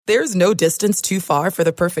There's no distance too far for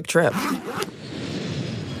the perfect trip.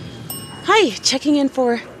 Hi, checking in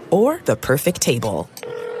for... Or the perfect table.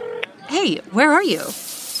 Hey, where are you?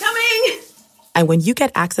 Coming! And when you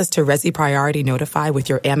get access to Resi Priority Notify with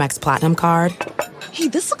your Amex Platinum card... Hey,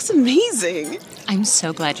 this looks amazing. I'm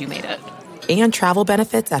so glad you made it. And travel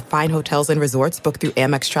benefits at fine hotels and resorts booked through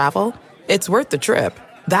Amex Travel, it's worth the trip.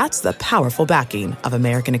 That's the powerful backing of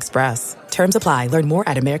American Express. Terms apply. Learn more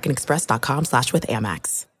at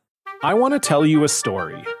americanexpress.com/withAmex. I want to tell you a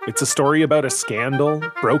story. It's a story about a scandal,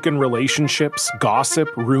 broken relationships, gossip,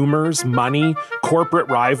 rumors, money, corporate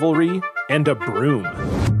rivalry, and a broom.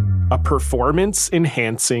 A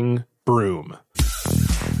performance-enhancing broom.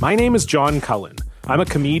 My name is John Cullen. I'm a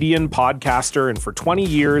comedian, podcaster, and for 20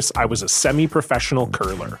 years, I was a semi-professional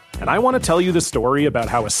curler. And I want to tell you the story about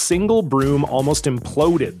how a single broom almost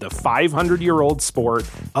imploded the 500-year-old sport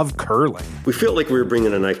of curling. We feel like we were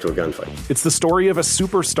bringing a knife to a gunfight. It's the story of a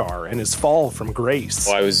superstar and his fall from grace.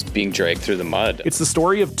 Well, I was being dragged through the mud. It's the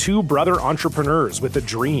story of two brother entrepreneurs with a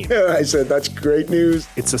dream. I said, that's great news.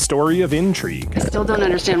 It's a story of intrigue. I still don't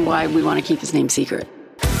understand why we want to keep his name secret.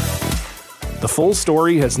 The full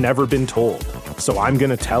story has never been told, so I'm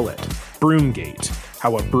going to tell it. Broomgate,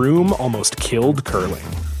 how a broom almost killed curling.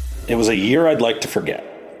 It was a year I'd like to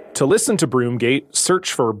forget. To listen to Broomgate,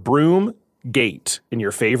 search for Broomgate in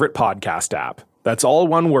your favorite podcast app. That's all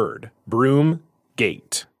one word,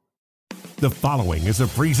 Broomgate. The following is a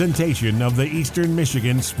presentation of the Eastern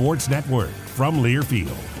Michigan Sports Network from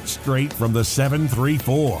Learfield. Straight from the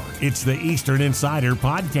 734, it's the Eastern Insider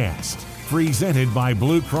Podcast. Presented by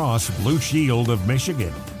Blue Cross Blue Shield of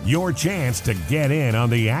Michigan. Your chance to get in on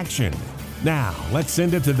the action. Now, let's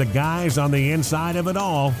send it to the guys on the inside of it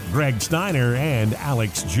all, Greg Steiner and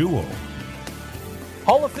Alex Jewell.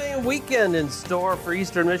 Hall of Fame weekend in store for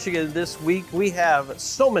Eastern Michigan this week. We have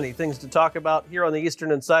so many things to talk about here on the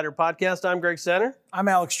Eastern Insider Podcast. I'm Greg Steiner. I'm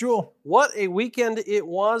Alex Jewell. What a weekend it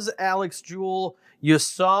was, Alex Jewell. You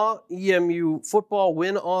saw EMU football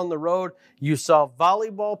win on the road. You saw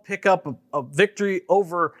volleyball pick up a victory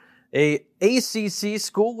over a ACC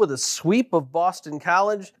school with a sweep of Boston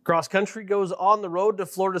College. Cross country goes on the road to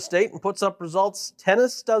Florida State and puts up results.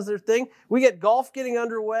 Tennis does their thing. We get golf getting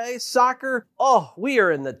underway. Soccer. Oh, we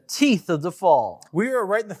are in the teeth of the fall. We are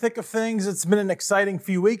right in the thick of things. It's been an exciting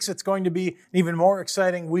few weeks. It's going to be an even more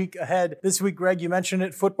exciting week ahead. This week, Greg, you mentioned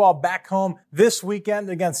it. Football back home this weekend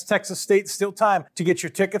against Texas State. Still time to get your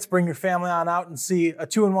tickets. Bring your family on out and see a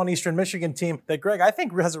 2-1 Eastern Michigan team that, Greg, I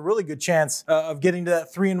think has a really good chance of getting to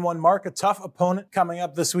that 3-1 mark. A tough opponent coming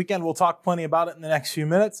up this weekend. We'll talk plenty about it in the next few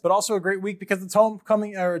minutes, but also a great week because it's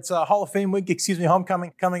homecoming, or it's a Hall of Fame week,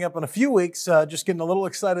 homecoming coming up in a few weeks. Just getting a little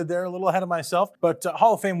excited there, a little ahead of myself, but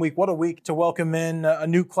Hall of Fame week, what a week to welcome in a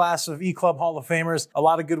new class of E-Club Hall of Famers. A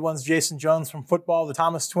lot of good ones. Jason Jones from football, the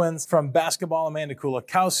Thomas twins from basketball, Amanda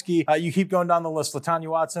Kulikowski. You keep going down the list, LaTanya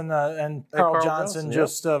Watson and Carl Johnson,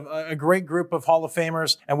 just a great group of Hall of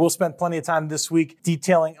Famers, and we'll spend plenty of time this week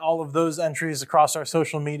detailing all of those entries across our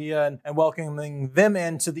social media and welcoming them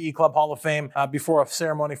into the E-Club Hall of Fame before a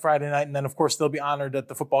ceremony Friday night. And then, of course, they'll be honored at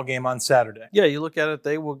the football game on Saturday. Yeah, you look at it,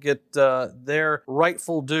 they will get their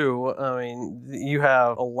rightful due. I mean, you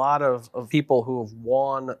have a lot of people who have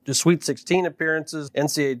won the Sweet 16 appearances,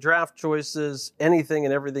 NCAA draft choices, anything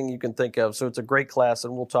and everything you can think of. So it's a great class,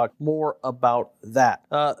 and we'll talk more about that.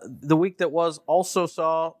 The week that was also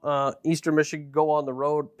saw Eastern Michigan go on the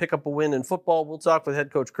road, pick up a win in football. We'll talk with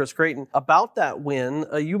head coach Chris Creighton about that win.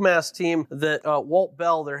 A UMass team that Walt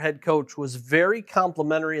Bell, their head coach, was very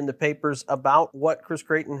complimentary in the papers about what Chris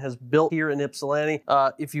Creighton has built here in Ypsilanti.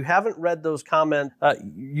 If you haven't read those comments,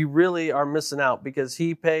 you really are missing out because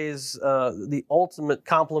he pays the ultimate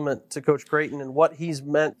compliment to Coach Creighton and what he's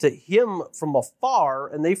meant to him from afar,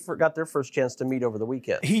 and they got their first chance to meet over the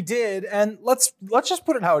weekend. He did, and let's just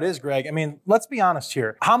put it how it is, Greg. I mean, let's be honest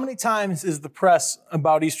here. How many times is the press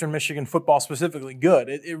about Eastern Michigan football specifically good?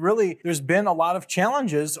 It really, there's been a lot of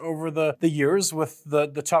challenges over the years with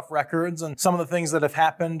the tough records and some of the things that have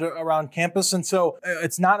happened around campus. And so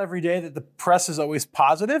it's not every day that the press is always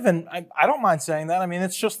positive. And I don't mind saying that. I mean,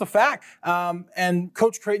 it's just the fact. And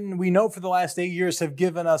Coach Creighton, we know for the last 8 years, have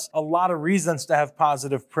given us a lot of reasons to have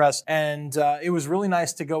positive press. And it was really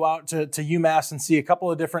nice to go out to UMass and see a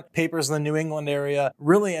couple of different papers in the New England area,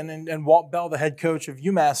 really, and Walt Bell, the head coach of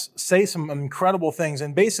UMass, say some incredible things.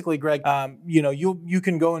 And basically, Greg, you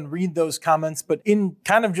can go and read those comments, but in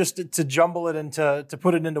kind of just to jumble it and to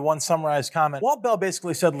put it into one summarized comment, Walt Bell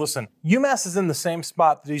basically said, listen, UMass is in the same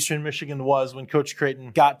spot that Eastern Michigan was when Coach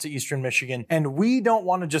Creighton got to Eastern Michigan, and we don't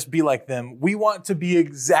want to just be like them. We want to be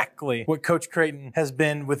exactly what Coach Creighton has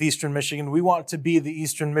been with Eastern Michigan. We want to be the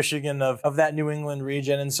Eastern Michigan of that New England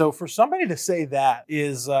region. And so for somebody to say that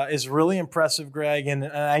is really impressive, Greg. And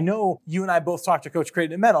I know you and I both talked to Coach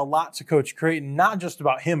Creighton. It meant a lot to Coach Creighton, not just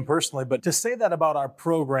about him personally, but to say that about our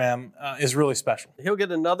program is really special. He'll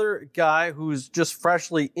get another guy who's just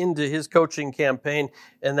freshly into his coaching campaign,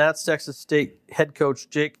 and that's Texas State head coach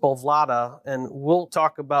Jake Bovlada. And we'll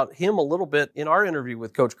talk about him a little bit in our interview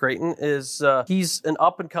with Coach Creighton. He's an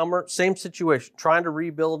up-and-comer, same situation, trying to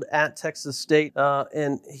rebuild at Texas State.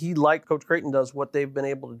 And he, like Coach Creighton does, what they've been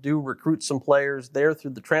able to do, recruit some players there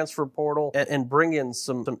through the transfer portal and bring in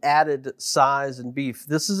some added size and beef.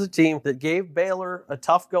 This is a team that gave Baylor a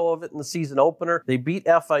tough go of it in the season opener. They beat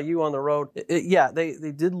FIU on the road.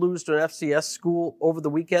 They did lose to an FCS school over the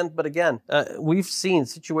weekend, but again, we've seen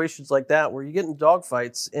situations like that where you get in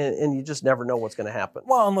dogfights and you just never know what's going to happen.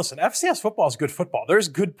 Well, and listen, FCS football is good football. There's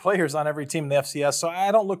good players on every team in the FCS, so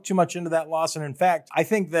I don't look too much into that loss. And in fact, I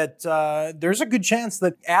think that there's a good chance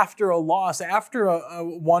that after a loss, after a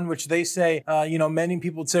one which they say, many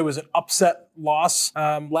people would say was an upset loss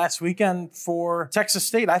last weekend for Texas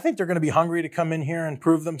State, I think they're going to be hungry to come in here and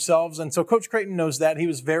prove themselves. And so Coach Creighton knows that. He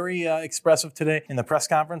was very expressive today in the press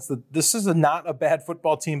conference that this is not a bad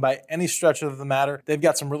football team by any stretch of the matter. They've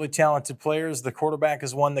got some really talented players. The quarterback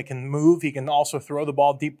is one that can move. He can also throw the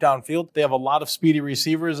ball deep downfield. They have a lot of speedy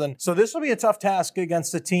receivers. And so this will be a tough task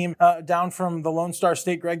against a team down from the Lone Star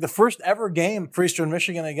State, Greg, the first ever game for Eastern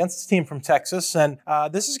Michigan against a team from Texas. And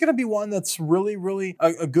this is going to be one that's really, really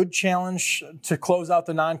a good challenge to close out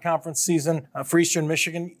the non-conference season for Eastern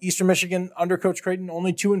Michigan. Eastern Michigan under Coach Creighton,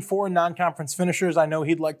 only 2-4 in non-conference finishers. I know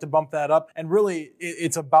he'd like to bump that up. And really,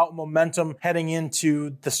 it's about momentum heading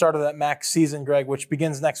into the start of that MAC season, Greg, which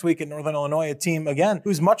begins next week at Northern Illinois, a team, again,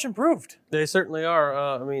 who's much improved. They certainly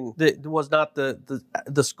are. It was not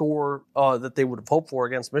the score that they would have hoped for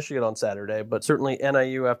against Michigan on Saturday, but certainly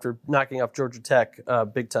NIU, after knocking off Georgia Tech,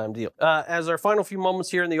 big-time deal. As our final few moments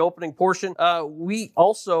here in the opening portion, we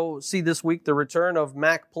also see this week the return of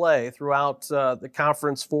MAC play throughout the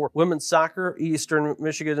conference for women's soccer. Eastern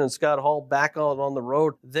Michigan and Scott Hall back on the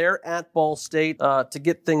road. They're at Ball State to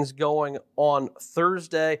get things going on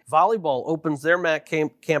Thursday. Volleyball opens their MAC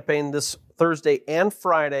campaign this Thursday and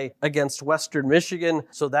Friday against Western Michigan.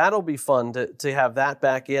 So that'll be fun to have that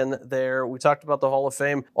back in there. We talked about the Hall of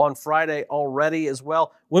Fame on Friday already as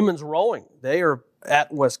well. Women's rowing, they are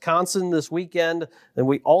at Wisconsin this weekend. And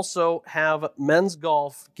we also have men's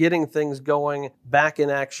golf getting things going back in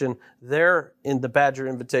action. They're in the Badger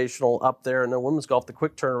Invitational up there. And then women's golf, the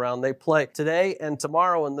quick turnaround, they play today and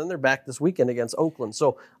tomorrow, and then they're back this weekend against Oakland.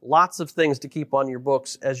 So lots of things to keep on your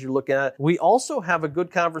books as you're looking at it. We also have a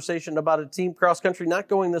good conversation about a team cross country not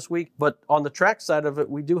going this week, but on the track side of it,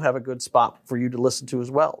 we do have a good spot for you to listen to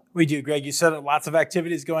as well. We do, Greg. You said it, lots of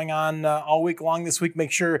activities going on all week long this week.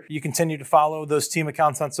 Make sure you continue to follow those team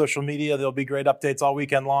accounts on social media. There'll be great updates all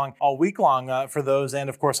week long for those, and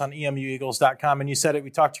of course on emueagles.com. And you said it, we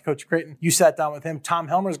talked to Coach Creighton. You sat down with him. Tom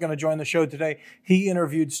Helmer is going to join the show today. He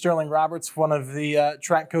interviewed Sterling Roberts, one of the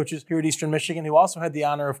track coaches here at Eastern Michigan, who also had the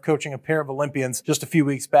honor of coaching a pair of Olympians just a few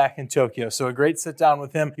weeks back in Tokyo. So a great sit down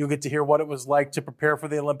with him. You'll get to hear what it was like to prepare for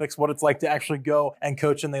the Olympics, what it's like to actually go and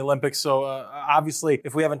coach in the Olympics. So obviously,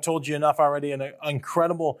 if we haven't told you enough already, an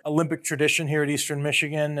incredible Olympic tradition here at Eastern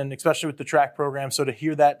Michigan, and especially with the track program. So to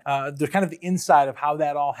hear that, the kind of the inside of how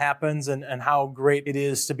that all happens and how great it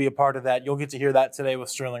is to be a part of that, you'll get to hear that today with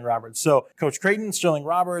Sterling Roberts. So Coach Creighton, Sterling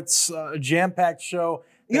Roberts, a jam-packed show.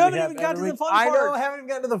 You haven't even gotten to the fun part. I know, haven't even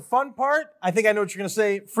gotten to the fun part. I think I know what you're going to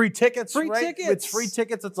say. Free tickets, right? Tickets. It's free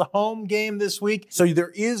tickets. It's a home game this week. So there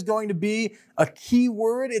is going to be a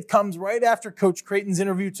keyword. It comes right after Coach Creighton's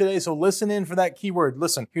interview today. So listen in for that keyword.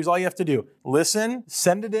 Listen, here's all you have to do. Listen,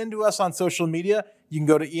 send it in to us on social media. You can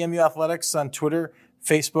go to EMU Athletics on Twitter,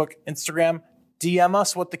 Facebook, Instagram. DM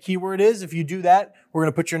us what the keyword is. If you do that, we're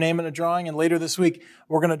going to put your name in a drawing. And later this week,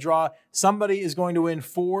 we're going to draw. Somebody is going to win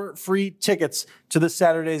 4 free tickets to this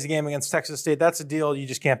Saturday's game against Texas State. That's a deal you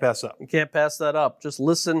just can't pass up. You can't pass that up. Just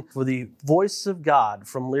listen for the voice of God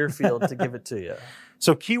from Learfield to give it to you.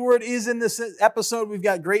 So keyword is in this episode. We've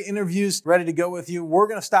got great interviews ready to go with you. We're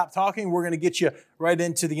going to stop talking. We're going to get you right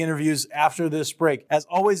into the interviews after this break. As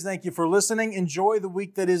always, thank you for listening. Enjoy the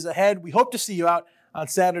week that is ahead. We hope to see you out on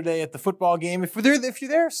Saturday at the football game. If you're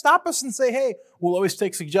there, stop us and say, hey, we'll always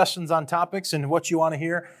take suggestions on topics and what you want to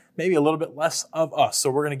hear. maybe a little bit less of us. So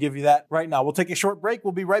we're going to give you that right now. We'll take a short break.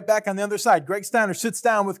 We'll be right back on the other side. Greg Steiner sits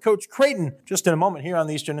down with Coach Creighton just in a moment here on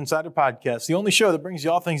the Eastern Insider Podcast, the only show that brings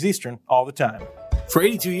you all things Eastern all the time. For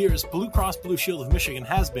 82 years, Blue Cross Blue Shield of Michigan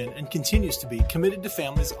has been and continues to be committed to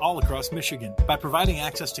families all across Michigan. By providing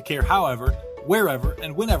access to care however, wherever,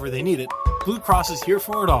 and whenever they need it, Blue Cross is here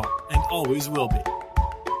for it all and always will be.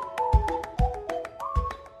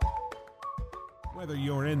 Whether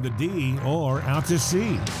you're in the D or out to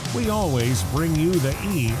sea, we always bring you the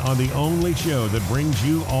E on the only show that brings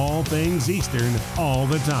you all things Eastern all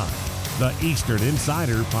the time, the Eastern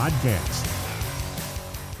Insider Podcast.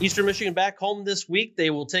 Eastern Michigan back home this week. They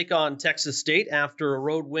will take on Texas State after a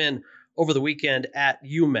road win over the weekend at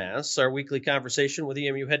UMass. Our weekly conversation with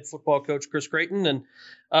EMU head football coach Chris Creighton. And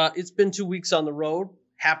it's been 2 weeks on the road.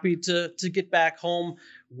 Happy to get back home.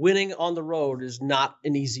 Winning on the road is not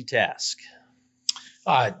an easy task.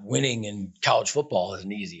 Winning in college football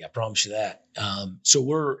isn't easy. I promise you that. So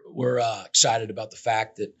we're excited about the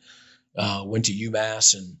fact that went to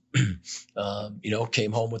UMass and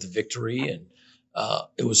came home with a victory, and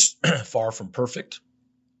it was far from perfect.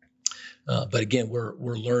 But again,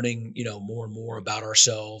 we're learning more and more about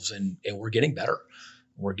ourselves, and we're getting better.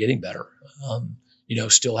 We're getting better.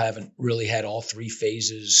 Still haven't really had all three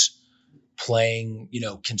phases playing,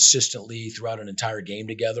 consistently throughout an entire game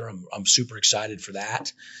together. I'm super excited for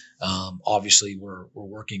that. Obviously, we're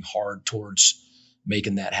working hard towards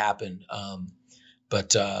making that happen.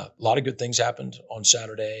 But a lot of good things happened on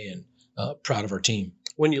Saturday, and proud of our team.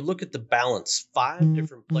 When you look at the balance, 5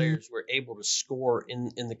 different players were able to score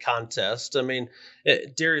in the contest. I mean,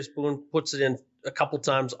 Darius Boone puts it in a couple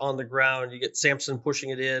times on the ground. You get Sampson pushing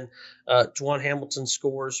it in. Juwan Hamilton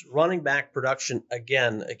scores. Running back production,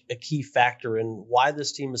 again, a key factor in why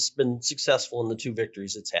this team has been successful in the 2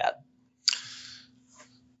 victories it's had.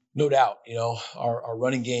 No doubt. Our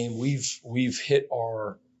running game, we've hit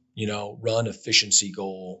our, run efficiency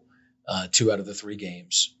goal 2 out of the 3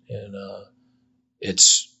 games. And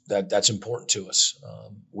that's important to us.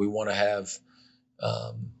 We want to have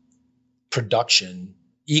production,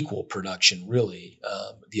 equal production, really,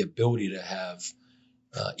 the ability to have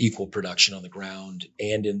equal production on the ground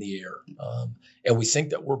and in the air. And we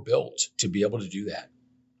think that we're built to be able to do that.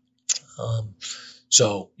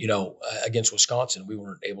 Against Wisconsin, we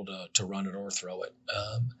weren't able to run it or throw it.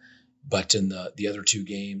 But in the other 2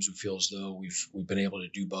 games, we feel as though we've been able to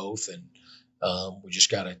do both, and we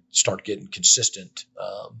just got to start getting consistent,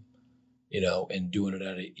 and doing it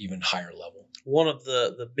at an even higher level. One of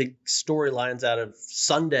the big storylines out of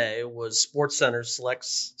Sunday was SportsCenter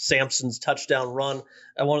selects Sampson's touchdown run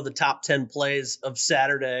at one of the top 10 plays of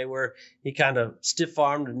Saturday, where he kind of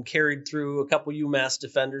stiff-armed and carried through a couple UMass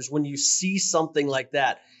defenders. When you see something like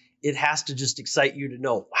that, it has to just excite you to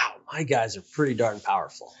know, wow, my guys are pretty darn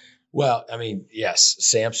powerful. Well, I mean, yes,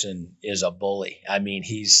 Sampson is a bully. I mean,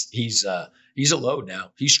 he's a load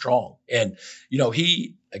now. He's strong. And,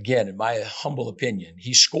 he, again, in my humble opinion,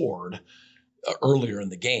 he scored earlier in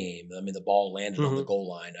the game. I mean, the ball landed on the goal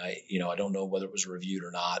line. I don't know whether it was reviewed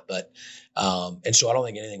or not, but, and so I don't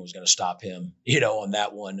think anything was going to stop him, on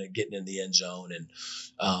that one, getting in the end zone.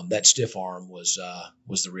 And that stiff arm was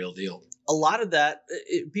the real deal. A lot of that,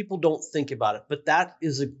 people don't think about it, but that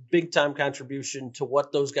is a big time contribution to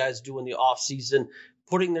what those guys do in the off season,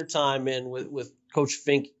 putting their time in with Coach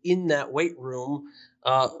Fink in that weight room,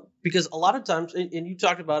 because a lot of times, and you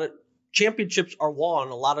talked about it, championships are won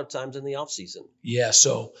a lot of times in the offseason. Yeah.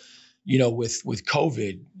 So, with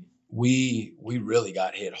COVID, we really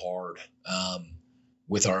got hit hard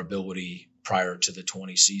with our ability prior to the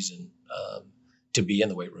 20 season to be in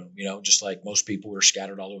the weight room. Just like most people, we were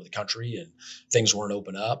scattered all over the country and things weren't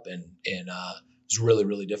open up, and it was really,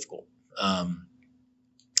 really difficult.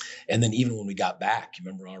 And then even when we got back,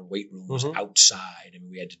 remember our weight room was outside. I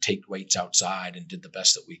mean, we had to take weights outside and did the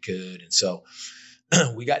best that we could. And so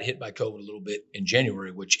we got hit by COVID a little bit in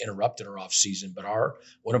January, which interrupted our off season. But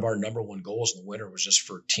one of our number one goals in the winter was just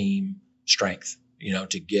for team strength,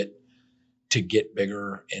 to get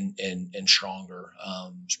bigger and stronger,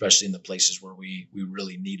 especially in the places where we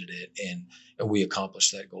really needed it. And we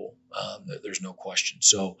accomplished that goal. There's no question.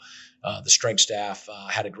 So the strength staff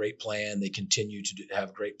had a great plan. They continue to have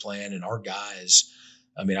a great plan. And our guys,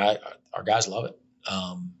 our guys love it.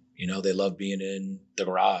 They love being in the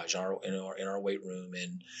garage, in our weight room.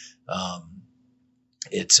 And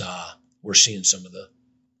we're seeing some of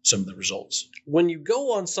the results. When you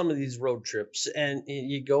go on some of these road trips and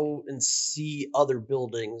you go and see other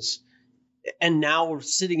buildings, and now we're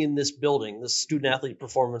sitting in this building, this Student Athlete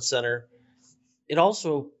Performance Center,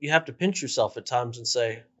 you have to pinch yourself at times and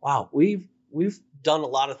say, wow, we've we've done a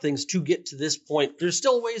lot of things to get to this point. There's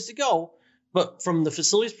still ways to go, but from the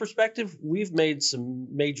facilities perspective, we've made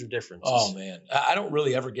some major differences. Oh man, I don't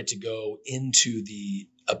really ever get to go into the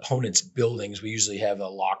opponent's buildings. We usually have a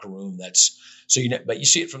locker room but you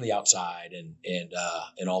see it from the outside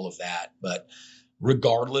and all of that. But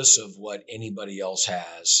regardless of what anybody else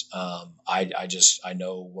has, I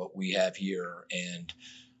know what we have here, and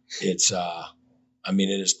it's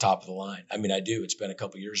it is top of the line. I do. It's been a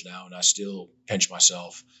couple of years now, and I still pinch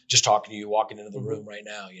myself just talking to you, walking into the room right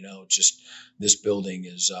now. It's just this building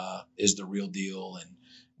is the real deal, and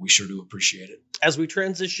we sure do appreciate it. As we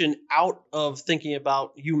transition out of thinking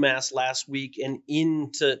about UMass last week and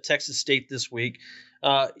into Texas State this week,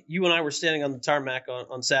 you and I were standing on the tarmac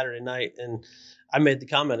on Saturday night, and I made the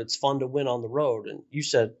comment, it's fun to win on the road. And you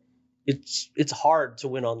said it's hard to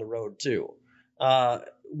win on the road too.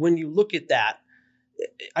 When you look at that,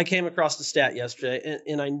 I came across the stat yesterday,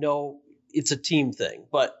 and I know it's a team thing,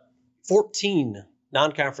 but 14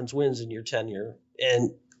 non-conference wins in your tenure, and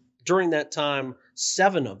during that time,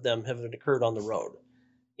 7 of them have occurred on the road.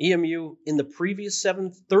 EMU, in the previous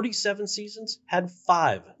 37 seasons, had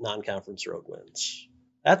 5 non-conference road wins.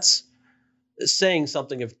 That's saying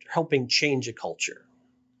something of helping change a culture.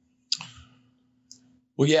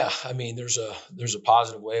 Well, yeah, there's a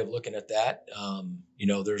positive way of looking at that.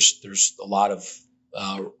 There's a lot of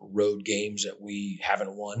road games that we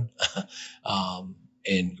haven't won,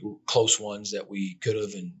 and close ones that we could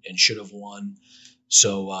have and should have won.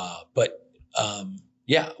 So,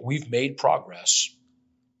 we've made progress,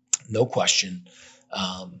 no question.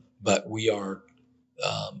 But we are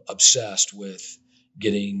obsessed with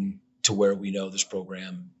getting to where we know this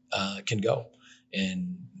program can go,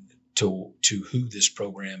 and to who this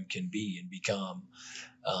program can be and become.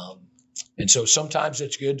 And so sometimes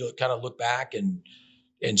it's good to kind of look back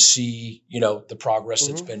and see, the progress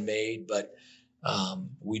that's been made, but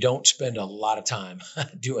we don't spend a lot of time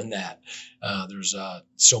doing that. There's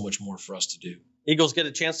so much more for us to do. Eagles get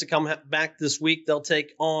a chance to come back this week. They'll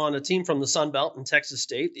take on a team from the Sun Belt in Texas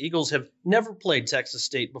State. The Eagles have never played Texas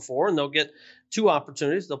State before, and they'll get 2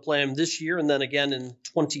 opportunities. They'll play them this year and then again in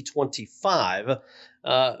 2025.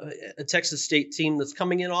 A Texas State team that's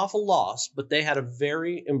coming in off a loss, but they had a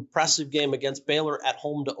very impressive game against Baylor at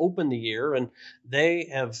home to open the year, and they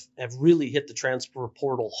have really hit the transfer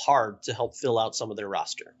portal hard to help fill out some of their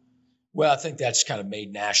roster. Well, I think that's kind of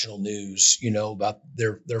made national news, about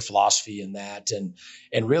their philosophy in that. And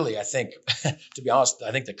really, I think, to be honest,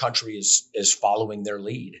 I think the country is following their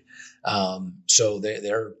lead. So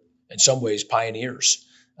they're in some ways pioneers,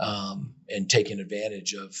 and taking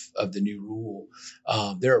advantage of the new rule.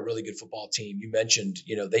 They're a really good football team. You mentioned,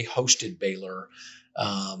 they hosted Baylor,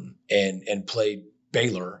 and played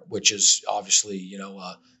Baylor, which is obviously,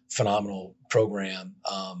 a phenomenal program,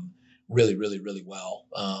 really, really, really well.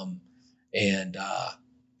 And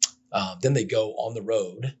then they go on the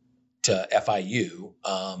road to FIU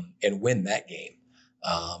and win that game.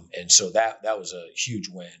 And so that was a huge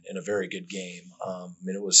win and a very good game.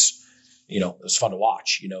 It was, it was fun to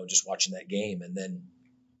watch, just watching that game. And then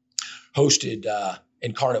hosted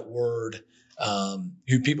Incarnate Word,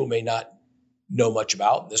 who people may not know much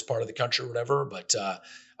about in this part of the country or whatever, but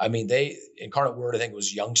Incarnate Word, I think it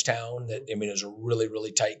was Youngstown. It was a really,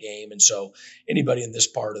 really tight game. And so anybody in this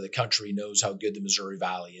part of the country knows how good the Missouri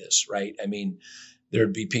Valley is, right?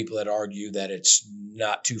 There'd be people that argue that it's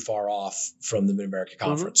not too far off from the Mid-America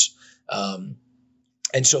Conference. And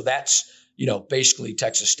so that's, basically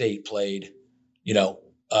Texas State played,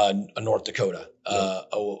 a North Dakota,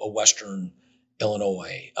 a Western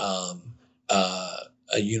Illinois,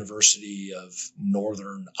 a University of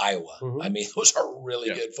Northern Iowa. Those are really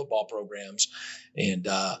good football programs. And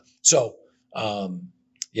so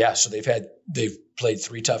they've played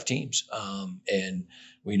 3 tough teams. And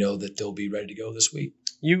we know that they'll be ready to go this week.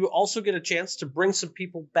 You also get a chance to bring some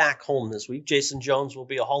people back home this week. Jason Jones will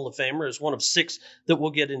be a Hall of Famer, as one of 6 that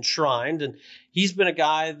will get enshrined. And he's been a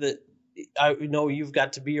guy that I know you've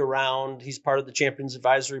got to be around. He's part of the Champions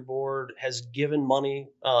Advisory Board, has given money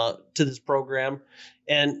to this program.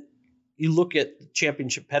 And you look at the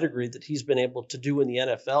championship pedigree that he's been able to do in the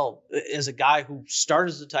NFL as a guy who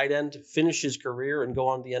started as a tight end to finish his career and go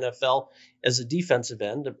on to the NFL as a defensive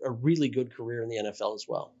end, a really good career in the NFL as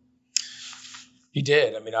well. He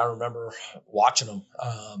did. I remember watching him.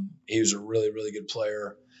 He was a really, really good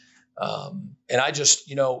player. And I just,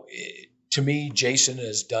 to me, Jason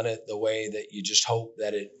has done it the way that you just hope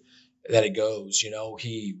that it goes.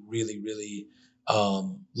 He really, really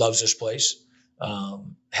loves this place.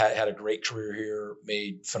 Had a great career here,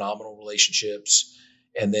 made phenomenal relationships,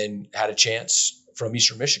 and then had a chance from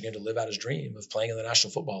Eastern Michigan to live out his dream of playing in the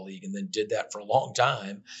National Football League, and then did that for a long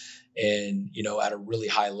time and, at a really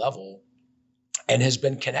high level, and has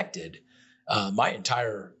been connected my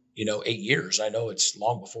entire, 8 years. I know it's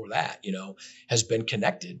long before that, has been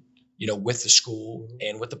connected, with the school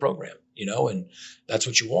and with the program, and that's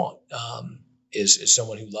what you want, is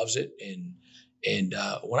someone who loves it. And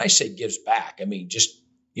when I say gives back, I mean, just,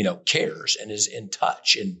 cares and is in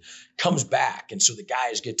touch and comes back. And so the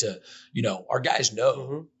guys get to, our guys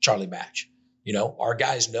know Charlie Batch, our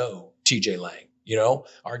guys know TJ Lang,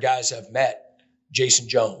 our guys have met Jason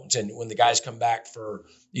Jones. And when the guys come back for,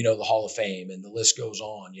 the Hall of Fame, and the list goes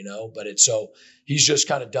on, but he's just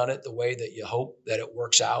kind of done it the way that you hope that it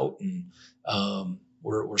works out. And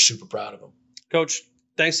we're super proud of him. Coach,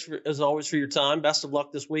 thanks as always for your time. Best of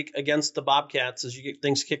luck this week against the Bobcats as you get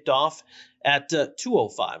things kicked off at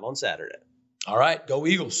 2:05 on Saturday. All right, go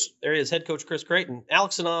Eagles. There he is, head coach Chris Creighton.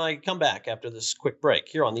 Alex and I come back after this quick break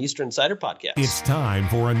here on the Eastern Insider Podcast. It's time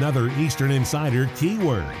for another Eastern Insider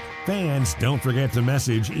Keyword. Fans, don't forget to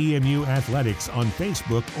message EMU Athletics on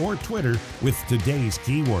Facebook or Twitter with today's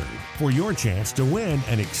keyword for your chance to win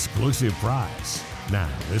an exclusive prize. Now,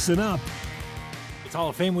 listen up. It's Hall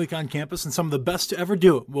of Fame week on campus, and some of the best to ever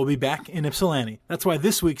do it will be back in Ypsilanti. That's why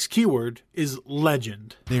this week's keyword is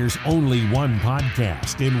legend. There's only one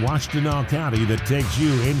podcast in Washtenaw County that takes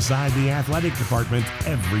you inside the athletic department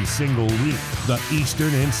every single week. The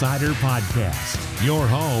Eastern Insider Podcast. Your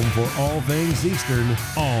home for all things Eastern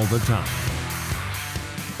all the time.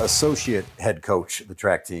 Associate head coach of the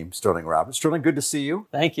track team, Sterling Roberts. Sterling, good to see you.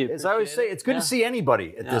 Thank you. As I always say, it's good to see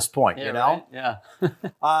anybody at this point, Right? Yeah.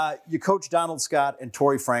 You coach Donald Scott and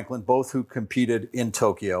Tori Franklin, both who competed in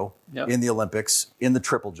Tokyo, in the Olympics, in the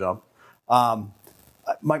triple jump.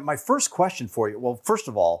 My first question for you, well, first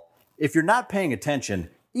of all, if you're not paying attention,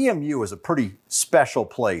 EMU is a pretty special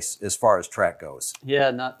place as far as track goes. Yeah,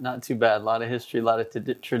 not too bad. A lot of history, a lot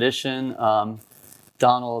of tradition.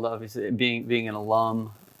 Donald, obviously, being an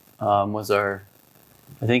alum, was our,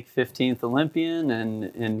 I think, 15th Olympian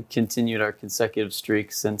and continued our consecutive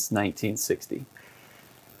streak since 1960.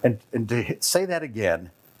 And to say that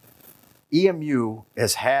again, EMU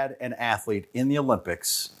has had an athlete in the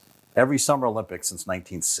Olympics, every Summer Olympics since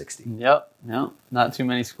 1960. Yep. Not too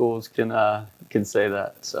many schools can say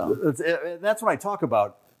that. So that's when I talk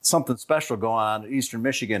about something special going on at Eastern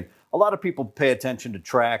Michigan. A lot of people pay attention to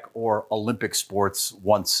track or Olympic sports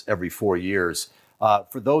once every 4 years.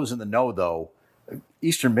 For those in the know, though,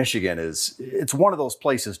 Eastern Michigan it's one of those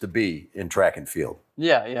places to be in track and field.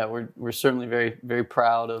 Yeah, we're certainly very, very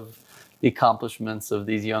proud of the accomplishments of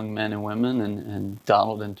these young men and women, and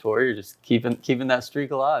Donald and Tori are just keeping that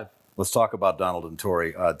streak alive. Let's talk about Donald and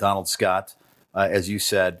Tori. Donald Scott, as you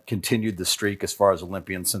said, continued the streak as far as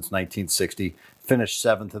Olympians since 1960, finished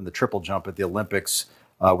 7th in the triple jump at the Olympics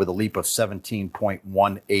with a leap of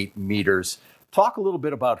 17.18 meters. Talk a little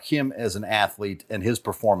bit about him as an athlete and his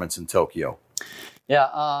performance in Tokyo. Yeah,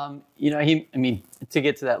 to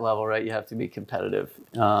get to that level, right, you have to be competitive.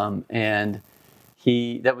 And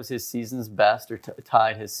that was his season's best, or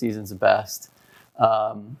tied his season's best.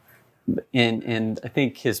 And I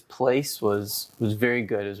think his place was very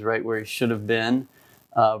good. It was right where he should have been,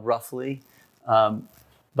 roughly.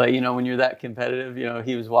 But, when you're that competitive,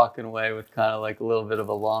 he was walking away with kind of like a little bit of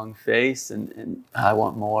a long face and I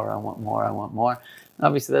want more. And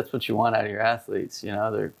obviously, that's what you want out of your athletes.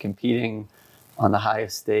 They're competing on the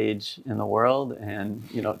highest stage in the world, and,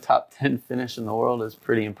 top 10 finish in the world is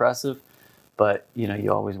pretty impressive. But, you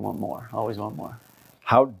always want more,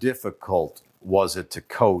 How difficult was it to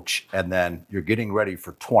coach, and then you're getting ready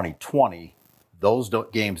for 2020? Those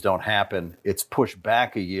games don't happen. It's pushed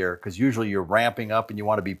back a year because usually you're ramping up and you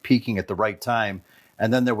want to be peaking at the right time.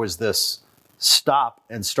 And then there was this stop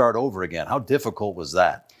and start over again. How difficult was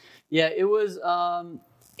that? Yeah, it was.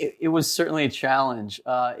 It was certainly a challenge.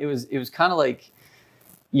 It was kind of like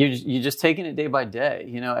you're just taking it day by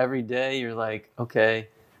day. Every day you're like, okay,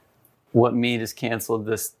 what meet is canceled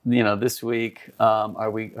this week? Are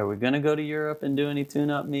we going to go to Europe and do any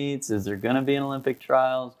tune-up meets? Is there going to be an Olympic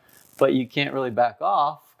trials? But you can't really back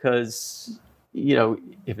off because,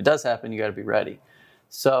 if it does happen, you got to be ready.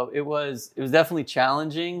 So it was definitely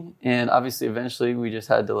challenging. And obviously, eventually, we just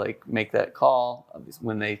had to make that call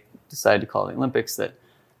when they decided to call the Olympics that,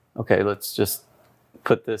 okay, let's just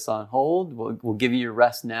put this on hold. We'll give you your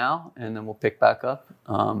rest now, and then we'll pick back up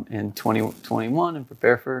in 2021 and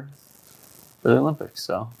prepare for the Olympics.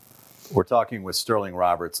 So we're talking with Sterling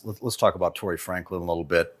Roberts. Let's talk about Tori Franklin a little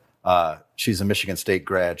bit. She's a Michigan State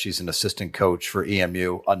grad. She's an assistant coach for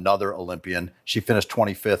EMU, another Olympian. She finished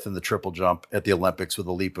 25th in the triple jump at the Olympics with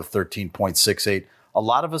a leap of 13.68. a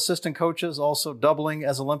lot of assistant coaches also doubling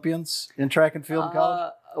as Olympians in track and field in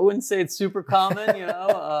college? I wouldn't say it's super common,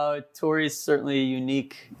 Tori's certainly a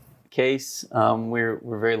unique case. We're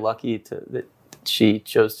very lucky that she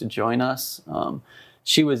chose to join us.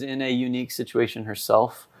 She was in a unique situation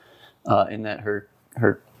herself, in that her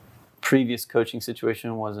previous coaching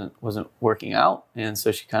situation wasn't working out, and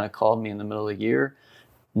so she kind of called me in the middle of the year,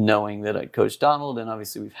 knowing that I'd coached Donald, and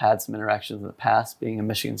obviously we've had some interactions in the past, being a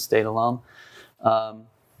Michigan State alum,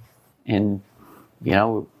 and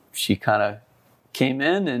she kind of came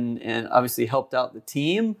in and obviously helped out the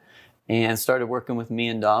team and started working with me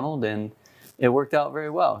and Donald, and it worked out very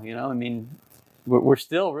well. We're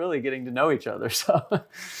still really getting to know each other. So,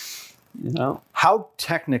 How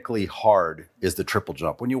technically hard is the triple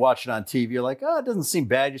jump? When you watch it on TV, you're like, oh, it doesn't seem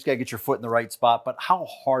bad. You just got to get your foot in the right spot. But how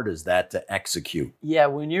hard is that to execute? Yeah,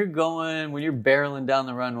 when you're barreling down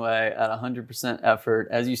the runway at 100% effort,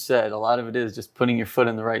 as you said, a lot of it is just putting your foot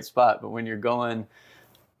in the right spot. But when you're going,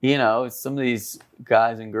 some of these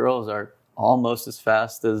guys and girls are almost as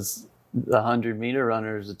fast as the 100-meter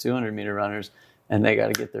runners, the 200-meter runners, and they got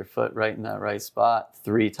to get their foot right in that right spot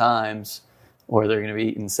 3 times, or they're going to be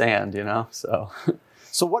eating sand,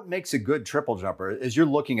 So what makes a good triple jumper? As you're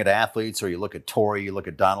looking at athletes, or you look at Tori, you look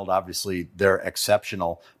at Donald, obviously they're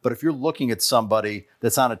exceptional. But if you're looking at somebody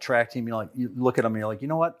that's on a track team, you look at them and you're like, you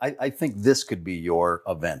know what? I think this could be your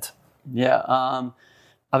event. Yeah.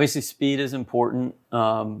 Obviously speed is important,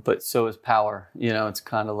 but so is power. It's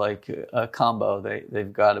kind of like a combo.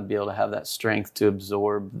 They've got to be able to have that strength to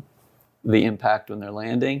absorb the impact when they're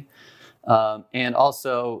landing. And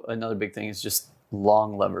also another big thing is just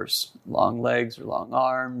long levers, long legs or long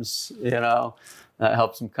arms, that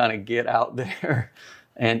helps them kind of get out there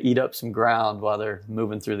and eat up some ground while they're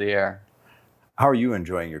moving through the air. How are you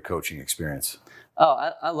enjoying your coaching experience?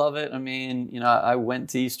 Oh, I love it. I went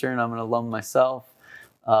to Eastern. I'm an alum myself.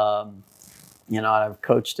 I've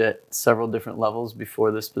coached at several different levels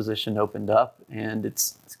before this position opened up, and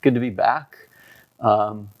it's good to be back.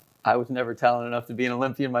 I was never talented enough to be an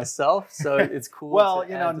Olympian myself, so it's cool. Well,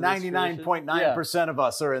 99.9% of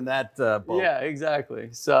us are in that boat. Yeah, exactly.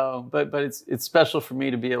 So, but it's special for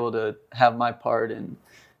me to be able to have my part in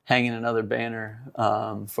hanging another banner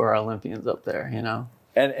for our Olympians up there,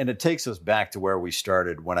 And it takes us back to where we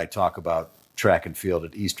started when I talk about track and field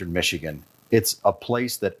at Eastern Michigan. It's a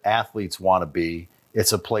place that athletes want to be.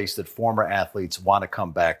 It's a place that former athletes want to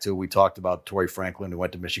come back to. We talked about Tori Franklin, who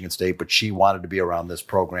went to Michigan State, but she wanted to be around this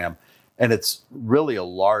program. And it's really a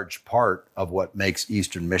large part of what makes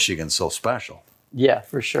Eastern Michigan so special. Yeah,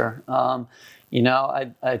 for sure. I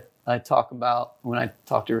talk about, when I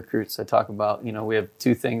talk to recruits, I talk about, we have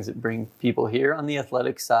 2 things that bring people here on the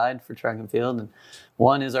athletic side for track and field. And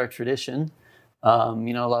one is our tradition. A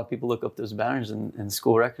lot of people look up those banners and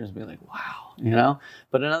school records and be like, wow,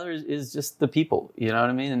 But another is just the people, you know what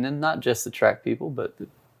I mean? And then not just the track people, but the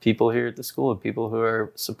people here at the school, people who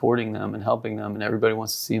are supporting them and helping them, and everybody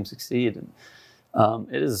wants to see them succeed. And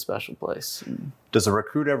it is a special place. Does a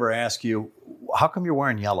recruit ever ask you, how come you're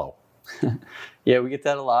wearing yellow? Yeah, we get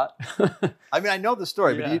that a lot. I know the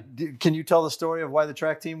story, but can you tell the story of why the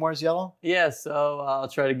track team wears yellow? Yeah, so I'll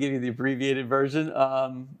try to give you the abbreviated version.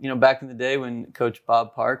 Back in the day when Coach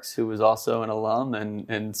Bob Parks, who was also an alum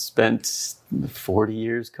and spent 40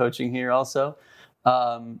 years coaching here also,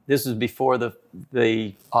 this was before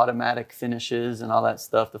the automatic finishes and all that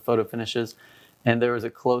stuff, the photo finishes. And there was a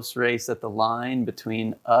close race at the line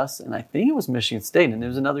between us and I think it was Michigan State, and there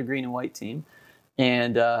was another green and white team.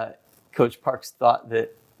 And Coach Parks thought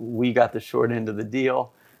that we got the short end of the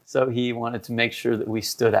deal, so he wanted to make sure that we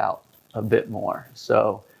stood out a bit more.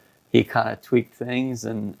 So he kind of tweaked things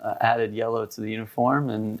and added yellow to the uniform,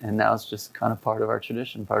 and now it's just kind of part of our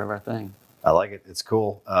tradition, part of our thing. I like it. It's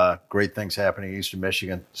cool. Great things happening in Eastern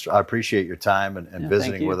Michigan. I appreciate your time and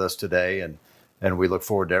visiting with us today, and we look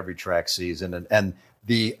forward to every track season and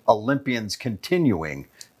the Olympians continuing.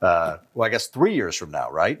 I guess 3 years from now,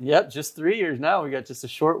 right? Yep, just 3 years now. We got just a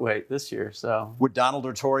short wait this year. So would Donald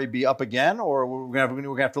or Tori be up again, or we're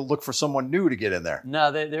gonna have to look for someone new to get in there?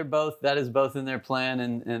 No, they're both. That is both in their plan,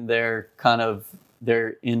 and they're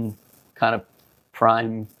in kind of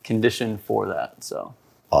prime condition for that. So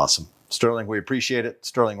awesome, Sterling. We appreciate it.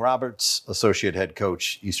 Sterling Roberts, Associate Head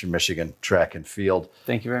Coach, Eastern Michigan Track and Field.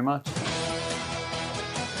 Thank you very much.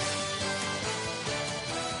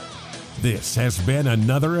 This has been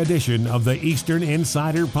another edition of the Eastern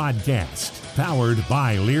Insider Podcast, powered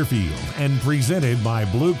by Learfield and presented by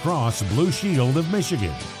Blue Cross Blue Shield of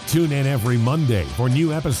Michigan. Tune in every Monday for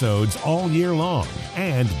new episodes all year long.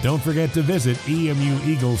 And don't forget to visit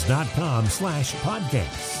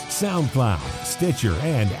emueagles.com/podcasts, SoundCloud, Stitcher,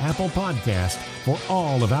 and Apple Podcast for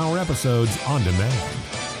all of our episodes on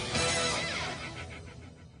demand.